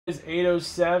is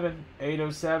 807.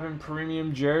 807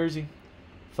 premium jersey.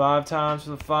 5 times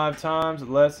for the 5 times.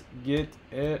 Let's get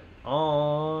it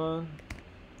on.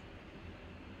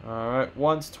 Alright,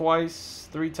 once, twice,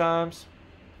 3 times.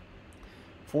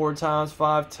 4 times,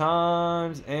 5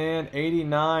 times, and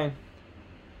 89.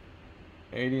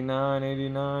 89,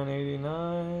 89,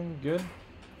 89. Good.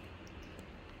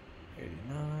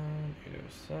 89,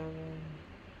 807.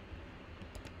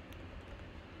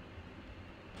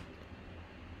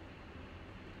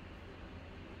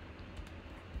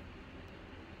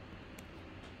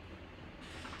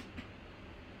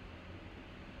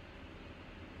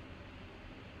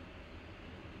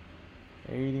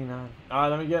 $89. All right,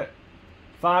 let me get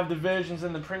 5 divisions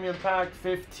in the premium pack,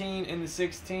 15 in the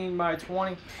 16 by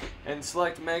 20, and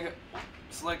Select Mega.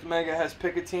 Select Mega has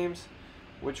pick a teams,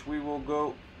 which we will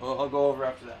go. I'll go over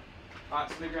after that. All right,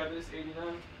 so let me grab this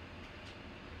 89.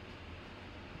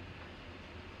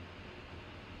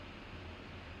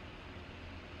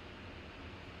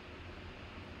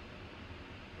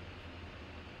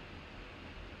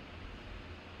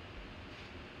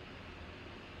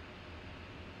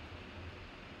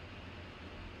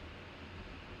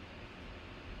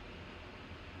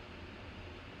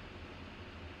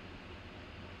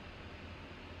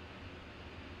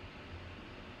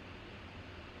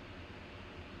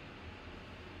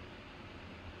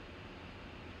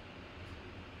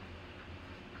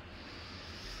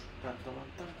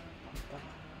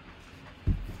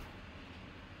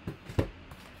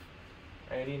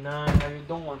 $89, how you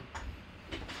doing?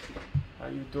 How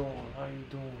you doing? How you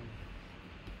doing?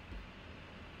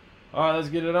 Alright, let's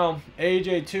get it on.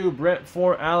 AJ 2, Brent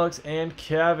 4, Alex, and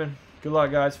Kevin. Good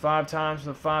luck, guys. 5 times for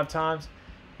the 5 times.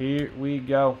 Here we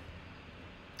go.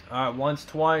 Alright, once,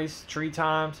 twice, 3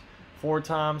 times, 4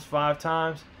 times, 5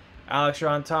 times. Alex, you're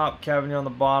on top. Kevin, you're on the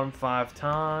bottom 5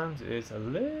 times. It's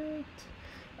lit.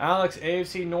 Alex,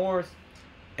 AFC North.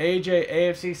 AJ,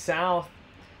 AFC South.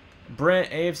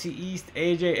 Brent, AFC East.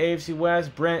 AJ, AFC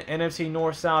West. Brent, NFC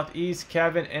North, South, East.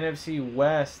 Kevin, NFC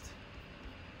West.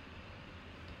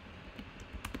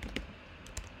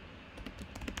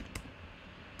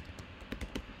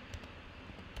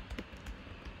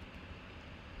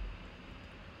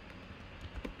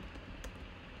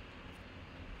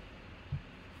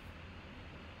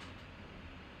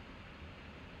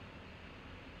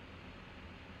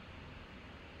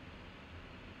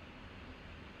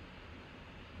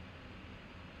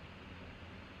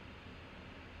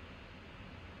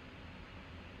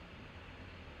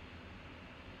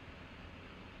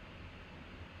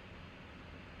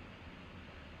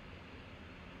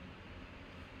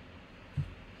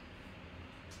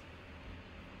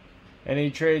 Any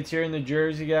trades here in the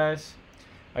jersey, guys?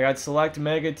 I got Select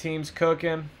Mega teams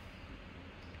cooking.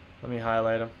 Let me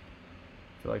highlight them.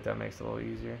 I feel like that makes it a little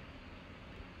easier.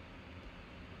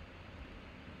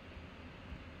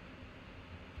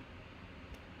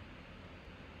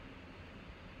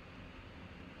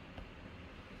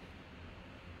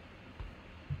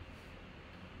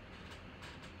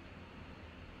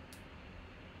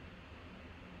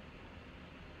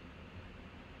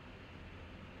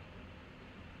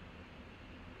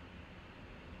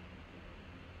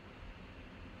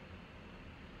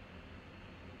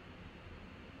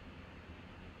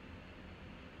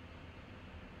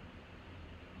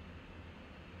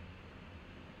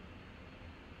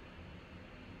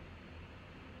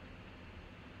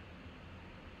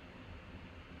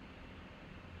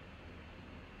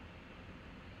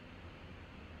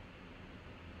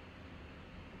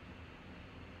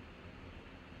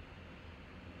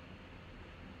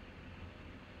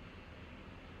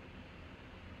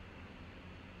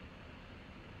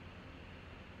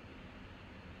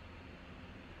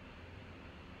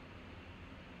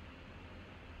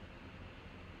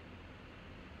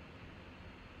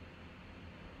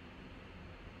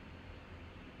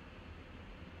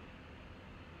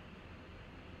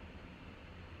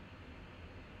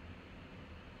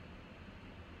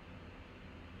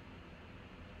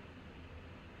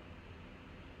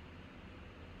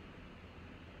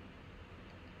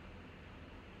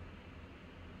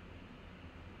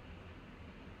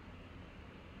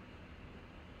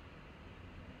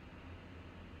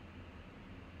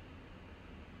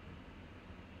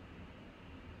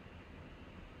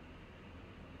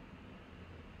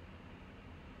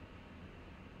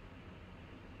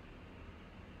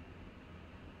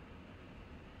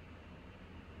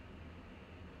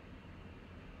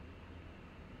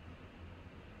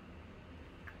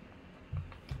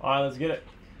 Alright, let's get it.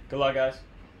 Good luck, guys.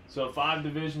 So 5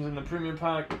 divisions in the premium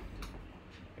pack.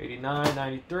 89,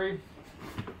 93.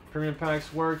 Premium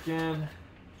pack's working.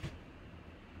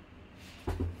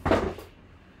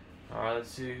 Alright,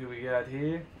 let's see who we got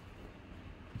here.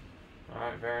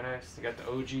 Alright, very nice. They got the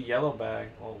OG yellow bag.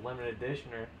 Well, limited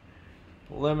edition or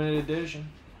limited edition.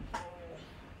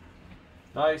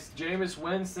 Nice. Jameis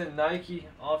Winston, Nike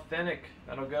Authentic.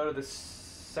 That'll go to the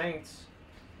Saints.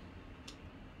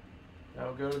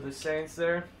 That'll go to the Saints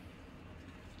there.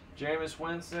 Jameis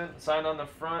Winston, signed on the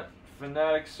front.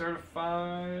 Fanatic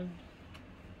certified.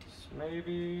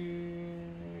 Maybe.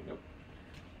 Nope.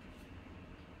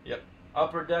 Yep.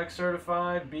 Upper Deck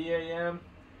certified. BAM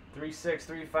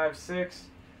 36356.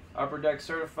 Upper Deck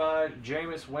certified.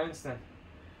 Jameis Winston.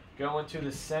 Going to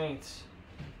the Saints.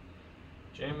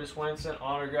 Jameis Winston,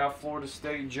 autographed Florida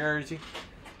State jersey.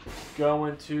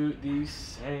 Going to the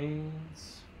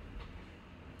Saints.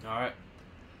 Alright.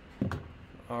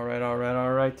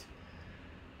 Alright.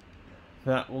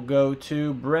 That will go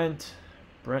to Brent.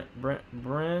 Brent.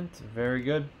 Very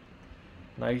good.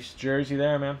 Nice jersey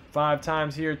there, man. 5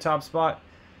 times here, top spot.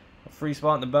 A free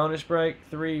spot in the bonus break.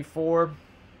 3, 4,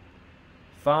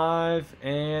 5,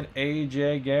 and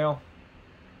AJ Gale.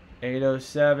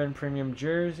 807 premium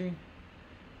jersey.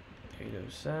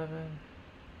 807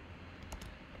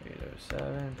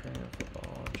 premium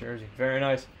football jersey. Very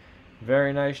nice.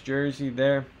 Very nice jersey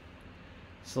there.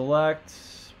 Select.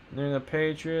 New England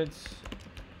Patriots.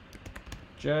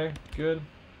 Jay, good.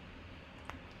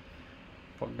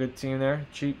 Good team there.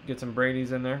 Cheap. Get some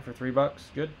Brady's in there for $3.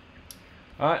 Good.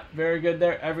 Alright, very good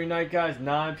there. Every night, guys,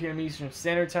 9 p.m. Eastern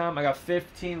Standard Time. I got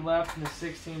 15 left in the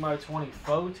 16x20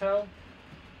 photo.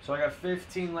 So I got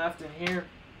 15 left in here.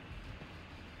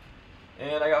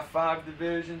 And I got 5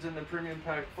 divisions in the Premium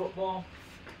Pack Football.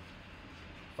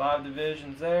 5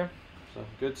 divisions there. So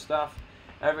good stuff.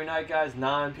 Every night, guys,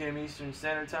 9 p.m. Eastern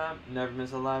Standard Time. Never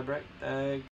miss a live break. Thanks.